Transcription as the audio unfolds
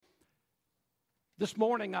This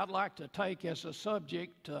morning, I'd like to take as a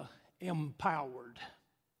subject empowered.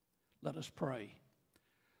 Let us pray.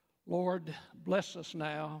 Lord, bless us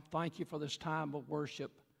now. Thank you for this time of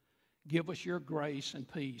worship. Give us your grace and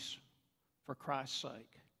peace for Christ's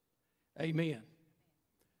sake. Amen.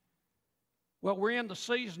 Well, we're in the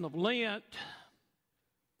season of Lent,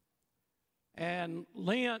 and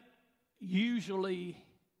Lent usually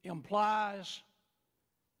implies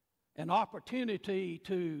an opportunity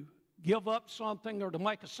to give up something or to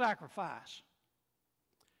make a sacrifice.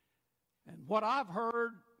 And what I've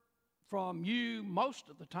heard from you most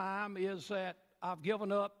of the time is that I've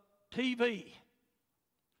given up TV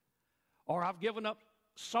or I've given up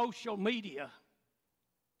social media,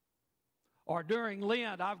 or during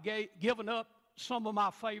Lent I've given up some of my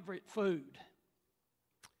favorite food.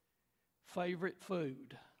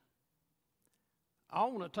 I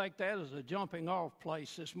want to take that as a jumping off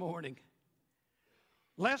place this morning.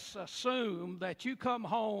 Let's assume that you come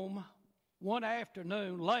home one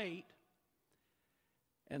afternoon late,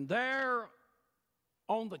 and there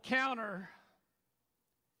on the counter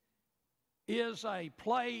is a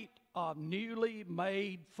plate of newly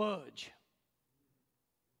made fudge.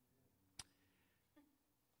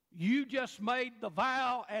 You just made the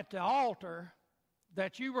vow at the altar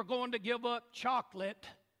that you were going to give up chocolate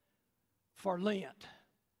for Lent.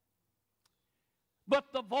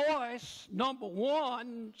 But the voice, number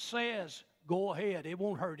one, says, go ahead, it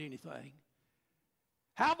won't hurt anything.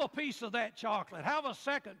 Have a piece of that chocolate. Have a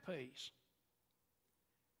second piece.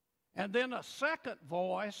 And then a second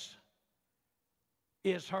voice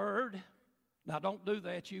is heard. Now, don't do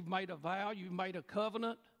that. You've made a vow. You've made a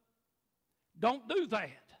covenant. Don't do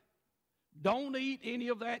that. Don't eat any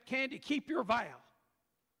of that candy. Keep your vow.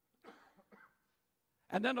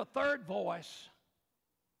 And then a third voice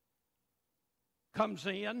comes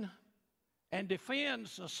in and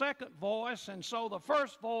defends the second voice, and so the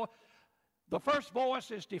first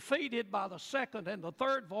voice is defeated by the second and the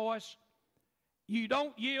third voice. You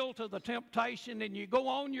don't yield to the temptation, and you go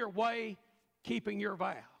on your way keeping your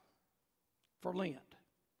vow for Lent.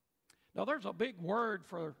 Now, there's a big word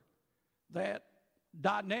for that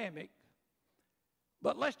dynamic,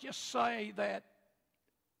 but let's just say that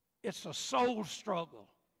it's a soul struggle.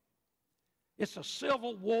 It's a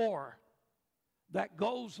civil war that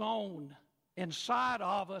goes on inside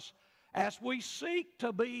of us as we seek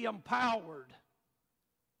to be empowered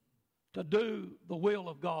to do the will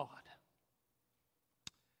of God.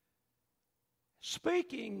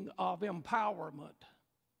 Speaking of empowerment,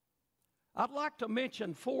 I'd like to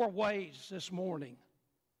mention 4 ways this morning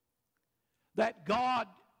that God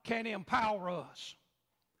can empower us.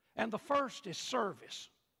 And the first is service.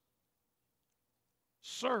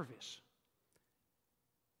 Service.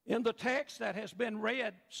 In the text that has been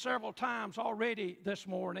read several times already this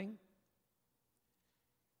morning,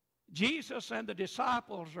 Jesus and the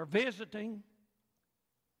disciples are visiting,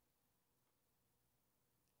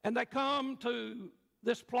 and they come to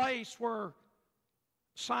this place where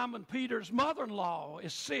Simon Peter's mother-in-law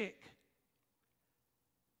is sick.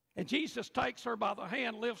 And Jesus takes her by the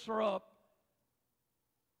hand, lifts her up,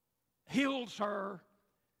 heals her,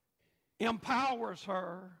 empowers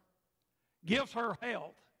her, gives her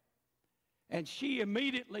health. And she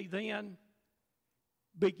immediately then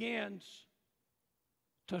begins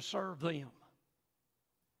to serve them.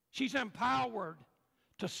 She's empowered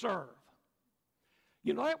to serve.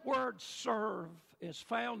 You know, that word serve is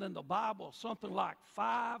found in the Bible something like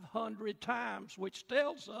 500 times, which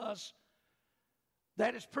tells us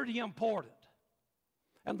that it's pretty important.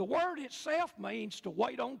 And the word itself means to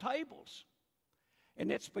wait on tables.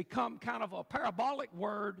 And it's become kind of a parabolic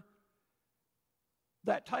word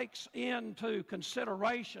that takes into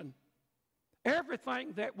consideration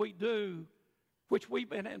everything that we do, which we've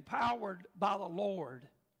been empowered by the Lord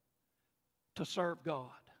to serve God.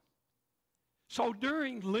 So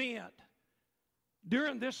during Lent,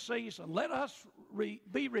 during this season, let us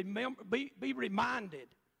be reminded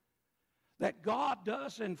that God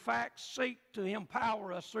does in fact seek to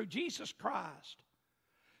empower us through Jesus Christ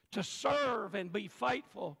to serve and be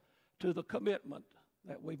faithful to the commitment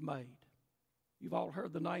that we've made. You've all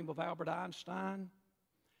heard the name of Albert Einstein.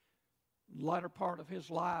 In the latter part of his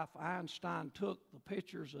life, Einstein took the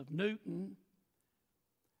pictures of Newton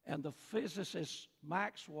and the physicist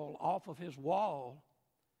Maxwell off of his wall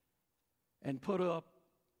and put up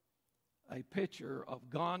a picture of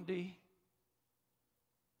Gandhi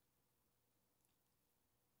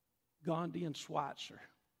and Schweitzer.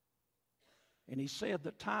 And he said the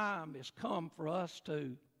time has come for us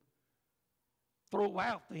to throw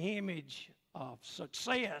out the image of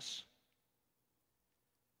success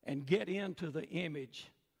and get into the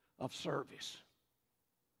image of service.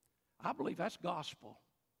 I believe that's gospel.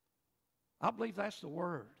 I believe that's the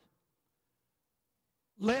word.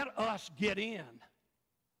 Let us get in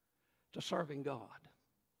to serving God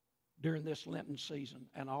during this Lenten season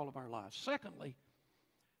and all of our lives. Secondly,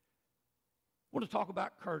 I want to talk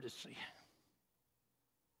about courtesy.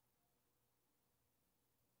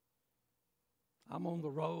 I'm on the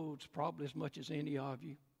roads probably as much as any of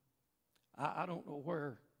you. I don't know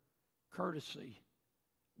where courtesy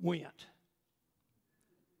went.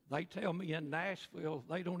 They tell me in Nashville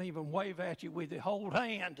they don't even wave at you with the whole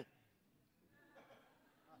hand.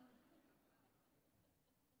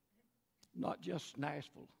 Not just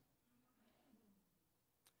Nashville.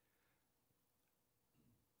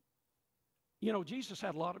 You know, Jesus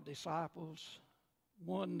had a lot of disciples.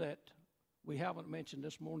 One that we haven't mentioned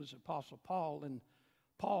this morning is Apostle Paul. And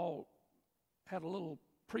Paul had a little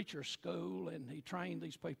preacher school, and he trained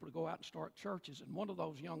these people to go out and start churches. And one of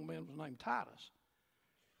those young men was named Titus.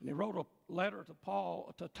 And he wrote a letter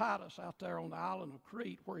to Titus out there on the island of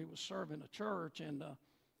Crete where he was serving a church. And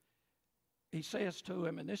he says to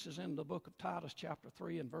him, and this is in the book of Titus chapter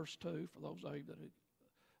 3 and verse 2, for those of you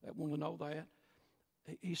that want to know that.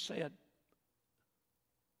 He said,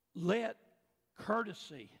 let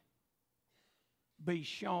courtesy be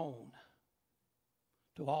shown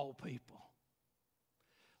to all people.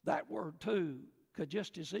 That word, too, could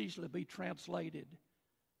just as easily be translated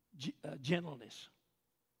gentleness.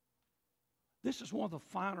 This is one of the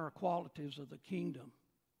finer qualities of the kingdom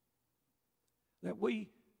that we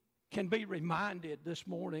can be reminded this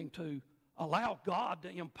morning to allow God to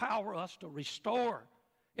empower us to restore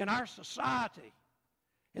in our society.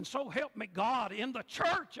 And so help me God in the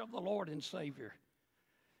church of the Lord and Savior,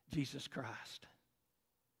 Jesus Christ.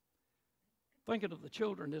 Thinking of the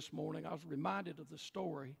children this morning, I was reminded of the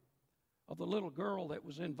story of the little girl that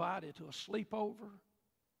was invited to a sleepover.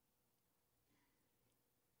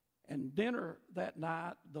 And dinner that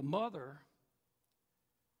night, the mother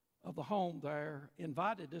of the home there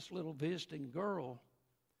invited this little visiting girl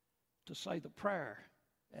to say the prayer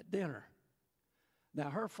at dinner. Now,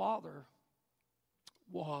 her father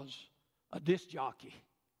was a disc jockey.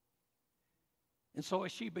 And so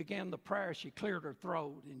as she began the prayer, she cleared her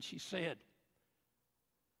throat and she said,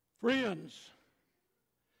 friends,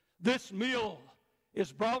 this meal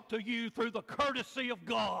is brought to you through the courtesy of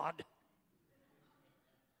God.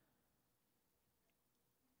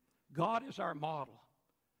 God is our model.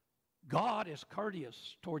 God is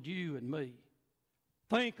courteous toward you and me.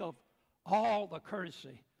 Think of all the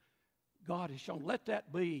courtesy God has shown. Let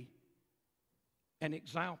that be an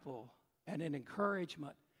example and an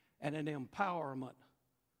encouragement and an empowerment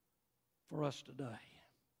for us today.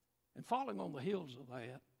 And following on the heels of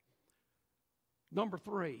that, number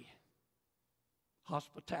 3,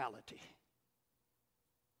 hospitality.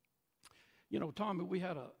 You know, Tommy, we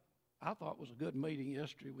had I thought it was a good meeting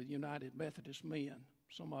yesterday with United Methodist Men.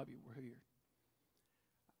 Some of you were here.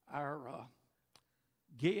 Our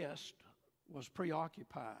guest was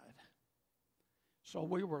preoccupied. So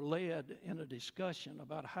we were led in a discussion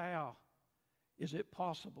about how is it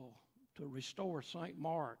possible to restore St.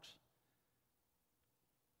 Mark's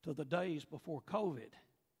to the days before COVID.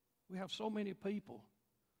 We have so many people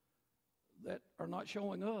that are not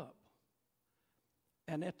showing up.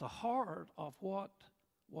 And at the heart of what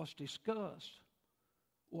was discussed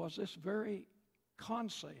was this very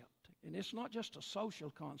concept. And it's not just a social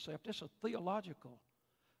concept, it's a theological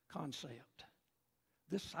concept.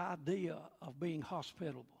 This idea of being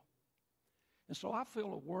hospitable. And so I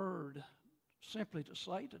feel a word simply to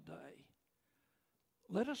say today,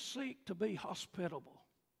 let us seek to be hospitable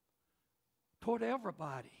toward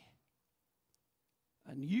everybody.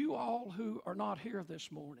 And you all who are not here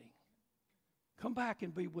this morning, come back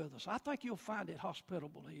and be with us. I think you'll find it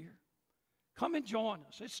hospitable here. Come and join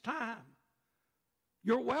us. It's time.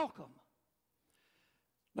 You're welcome.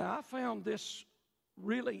 Now, I found this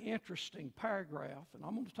really interesting paragraph, and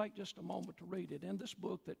I'm going to take just a moment to read it. In this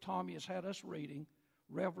book that Tommy has had us reading,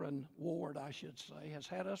 Reverend Ward, I should say, has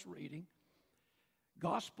had us reading,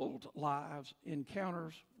 Gospel Lives,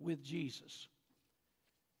 Encounters with Jesus.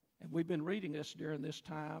 And we've been reading this during this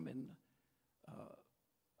time, and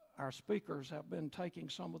our speakers have been taking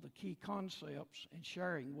some of the key concepts and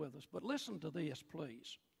sharing with us. But listen to this,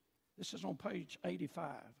 please. This is on page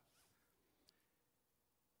 85.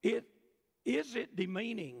 Is it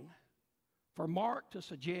demeaning for Mark to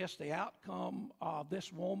suggest the outcome of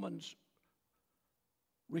this woman's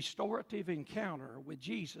restorative encounter with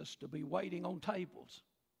Jesus to be waiting on tables?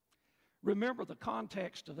 Remember the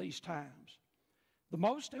context of these times. The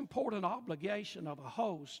most important obligation of a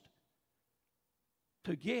host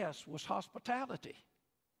to guests was hospitality.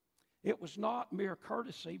 It was not mere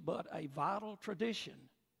courtesy, but a vital tradition.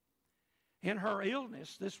 In her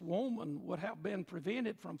illness, this woman would have been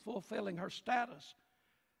prevented from fulfilling her status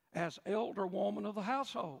as elder woman of the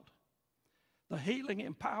household. The healing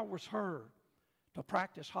empowers her to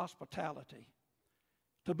practice hospitality,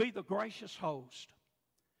 to be the gracious host.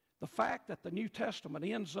 The fact that the New Testament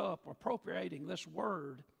ends up appropriating this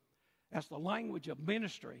word as the language of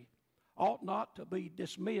ministry ought not to be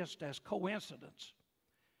dismissed as coincidence.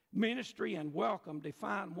 Ministry and welcome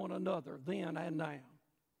define one another then and now.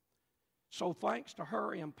 So thanks to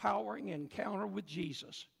her empowering encounter with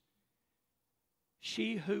Jesus,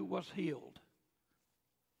 she who was healed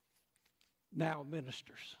now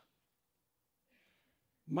ministers.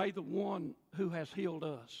 May the one who has healed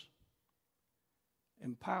us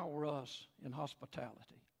empower us in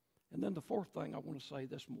hospitality. And then the fourth thing I want to say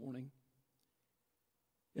this morning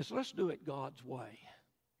is let's do it God's way.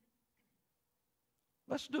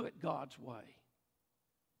 Let's do it God's way.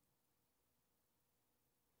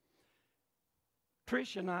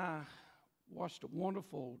 Trish and I watched a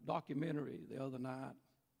wonderful documentary the other night.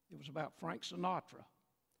 It was about Frank Sinatra.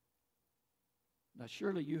 Now,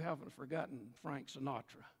 surely you haven't forgotten Frank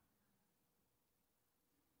Sinatra.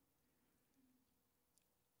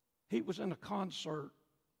 He was in a concert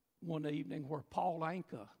one evening where Paul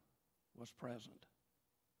Anka was present.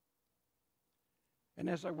 And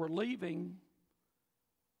as they were leaving,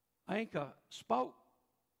 Anka spoke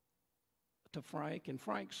to Frank, and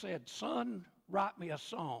Frank said, "Son, write me a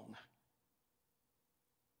song."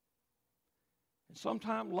 And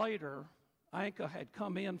sometime later, Anka had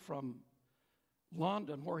come in from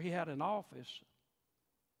London where he had an office.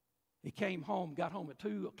 He came home, got home at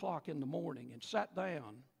 2 o'clock in the morning and sat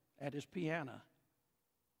down at his piano.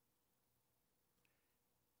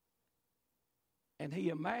 And he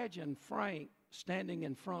imagined Frank standing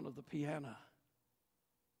in front of the piano.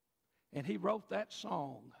 And he wrote that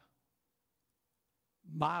song,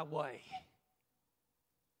 "My Way."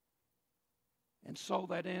 And so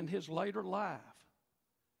that in his later life,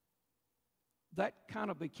 that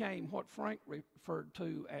kind of became what Frank referred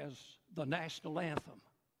to as the national anthem.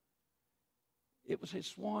 It was his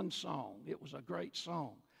swan song. It was a great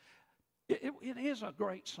song. It is a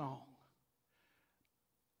great song.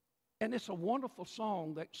 And it's a wonderful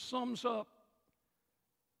song that sums up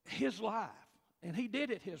his life. And he did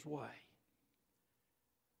it his way.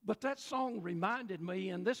 But that song reminded me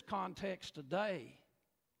in this context today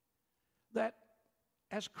that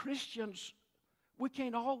as Christians, we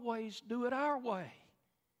can't always do it our way.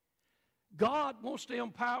 God wants to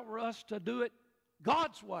empower us to do it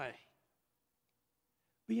God's way.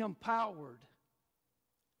 Be empowered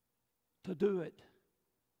to do it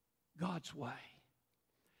God's way.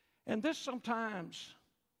 And this sometimes,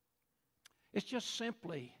 it's just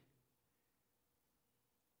simply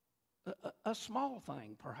a small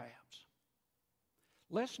thing, perhaps.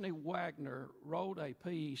 Leslie Wagner wrote a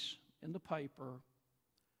piece in the paper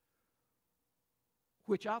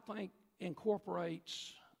which I think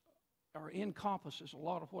incorporates or encompasses a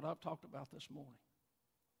lot of what I've talked about this morning.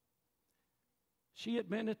 She had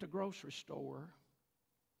been at the grocery store,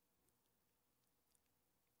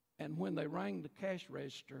 and when they rang the cash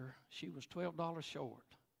register, she was $12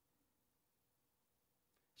 short.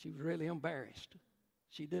 She was really embarrassed.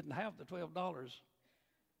 She didn't have the $12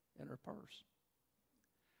 in her purse.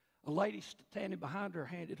 A lady standing behind her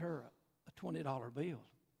handed her a $20 bill,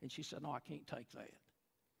 and she said, "No, I can't take that."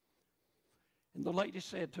 And the lady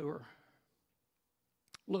said to her,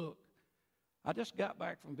 "Look, I just got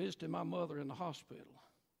back from visiting my mother in the hospital.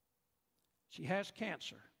 She has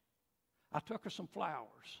cancer. I took her some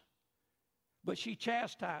flowers, but she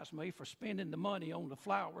chastised me for spending the money on the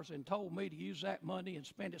flowers and told me to use that money and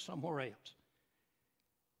spend it somewhere else."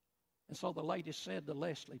 And so the lady said to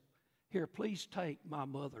Leslie, "Here, please take my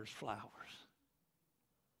mother's flowers."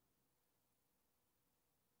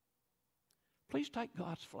 Please take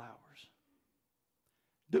God's flowers.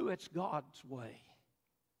 Do it God's way.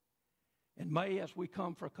 And may, as we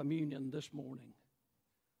come for communion this morning,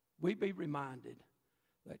 we be reminded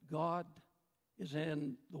that God is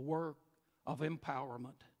in the work of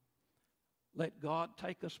empowerment. Let God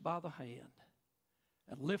take us by the hand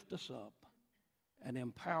and lift us up and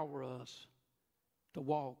empower us to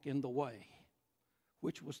walk in the way,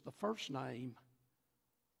 which was the first name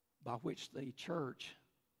by which the church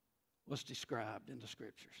was described in the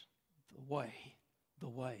Scriptures. The way, the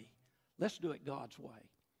way. Let's do it God's way.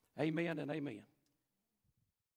 Amen and amen.